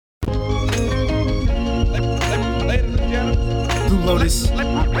Blue Lotus,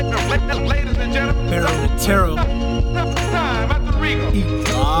 Netero,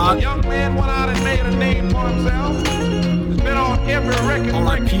 A young man went out and made a name for himself. It's been on every record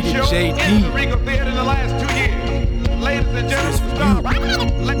breaking show in the Regal Theater in the last 2 years. Ladies and gentlemen, ladies and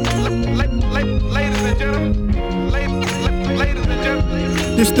gentlemen, ladies and gentlemen.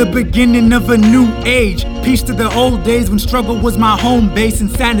 This the beginning of a new age. Peace to the old days when struggle was my home base and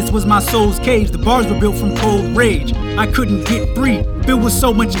sadness was my soul's cage. The bars were built from cold rage. I couldn't get free, filled with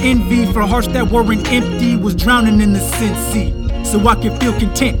so much envy for hearts that weren't empty. Was drowning in the sin sea, so I could feel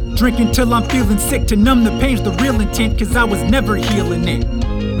content. Drinking till I'm feeling sick to numb the pain's the real intent, cause I was never healing it.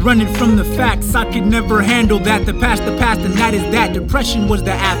 Running from the facts, I could never handle that. The past, and that is that. Depression was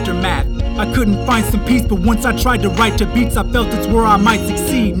the aftermath. I couldn't find some peace, but once I tried to write to beats, I felt it's where I might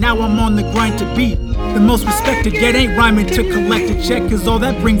succeed. Now I'm on the grind to be the most respected, yet ain't rhyming to collect a check, cause all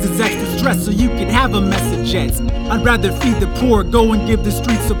that brings is extra stress, so you can have a message ends. I'd rather feed the poor, go and give the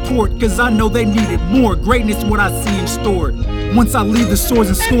street support, cause I know they need it more. Greatness what I see in store. Once I leave the swords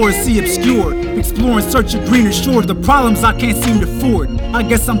and scores, see obscure, explore in search of greener shores, the problems I can't seem to afford. I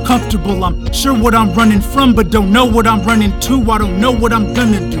guess I'm comfortable, I'm sure what I'm running from, but don't know what I'm running to. I don't know what I'm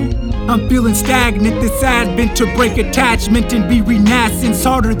gonna do. I'm feeling stagnant, this advent to break attachment and be renascence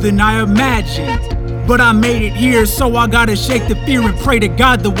harder than I imagined. But I made it here, so I gotta shake the fear and pray to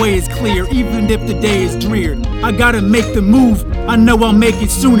God the way is clear, even if the day is drear. I gotta make the move, I know I'll make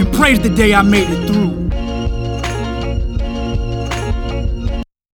it soon, and praise the day I made it through.